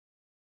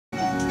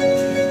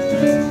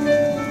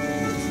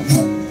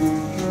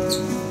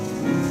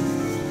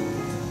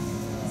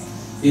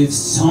If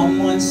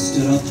someone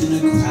stood up in a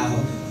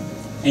crowd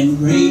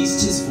and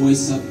raised his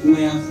voice up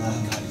way out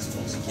loud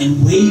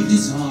and waved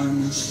his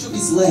arm and shook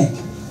his leg,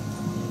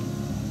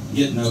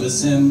 you'd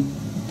notice him.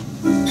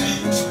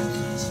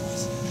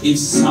 If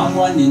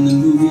someone in the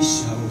movie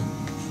show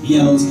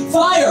yelled,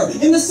 "Fire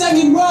in the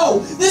second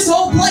row! This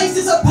whole place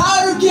is a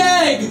powder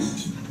keg!"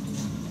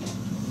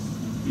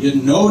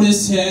 you'd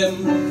notice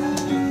him.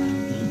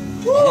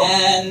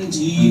 And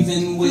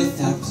even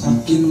without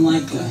clucking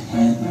like a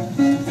hen,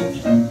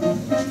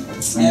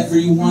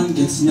 everyone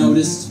gets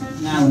noticed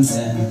now and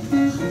then.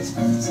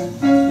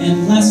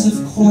 Unless,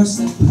 of course,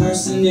 that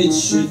person, it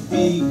should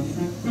be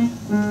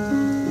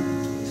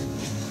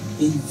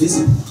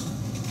invisible,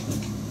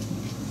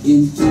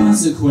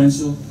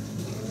 inconsequential,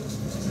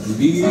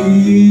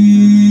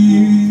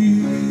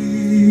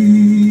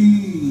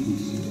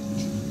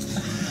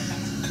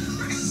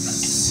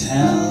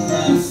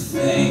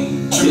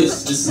 Cellophane,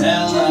 Mr.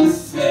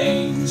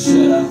 Cellophane,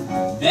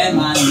 should've been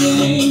my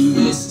name,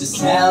 Mr.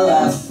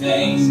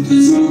 Cellophane,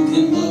 'cause you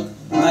can look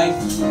right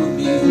through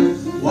me,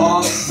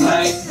 walk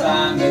right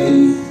by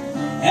me,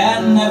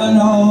 and never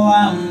know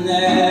I'm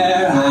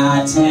there.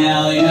 I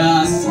tell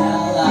ya,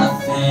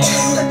 Cellophane,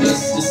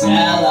 Mr.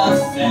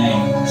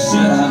 Cellophane,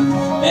 should've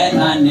been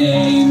my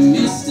name,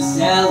 Mr.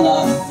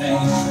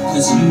 Cellophane,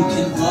 'cause you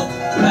can look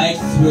right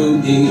through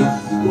me,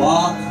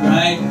 walk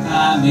right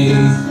by me,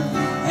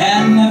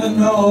 and never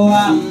know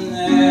I'm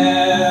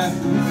there.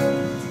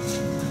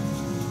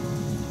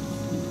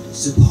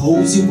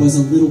 Suppose it was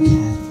a little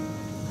cat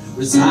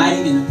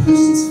residing in a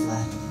person's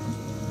flat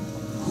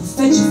who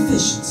fed you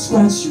fish and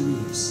scratched your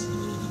ears.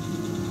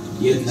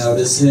 You'd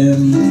notice him.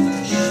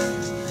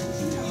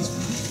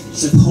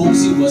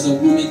 Suppose it was a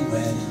woman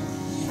wed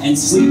and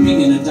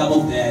sleeping in a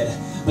double bed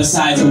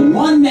besides a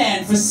one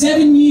man for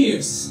 7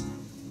 years.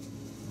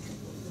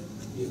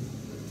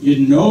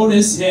 You'd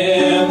notice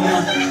him.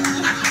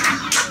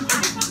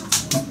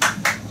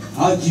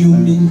 A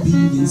human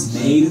being's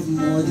made of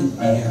more than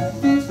air.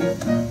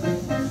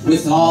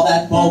 With all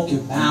that bulk,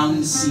 you're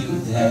bound to see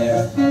him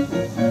there.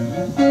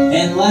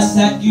 Unless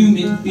that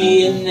human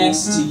being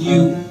next to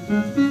you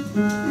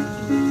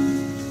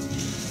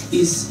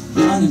is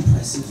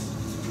unimpressive,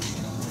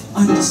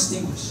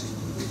 undistinguished.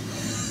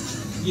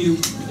 You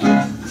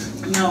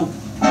know.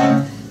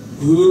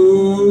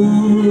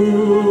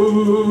 Ooh.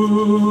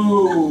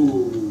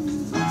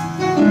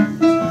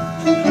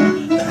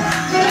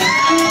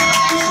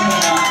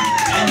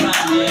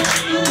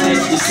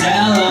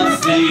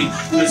 Cellophane,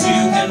 'cause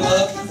you can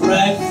look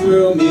right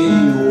through me,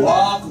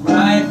 walk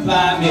right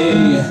by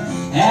me,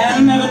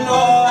 and never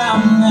know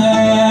I'm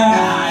there.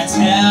 I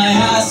tell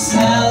ya,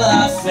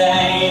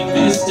 Cellophane,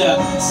 Mr.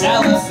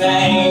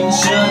 Cellophane,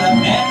 should've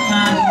been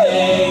my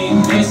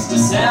name, Mr.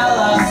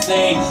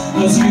 Cellophane,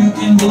 'cause you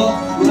can look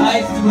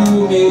right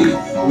through me,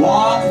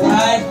 walk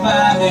right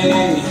by me,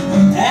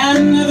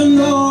 and never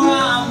know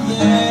I'm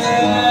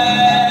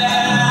there.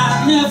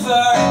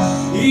 Never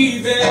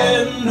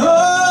even know.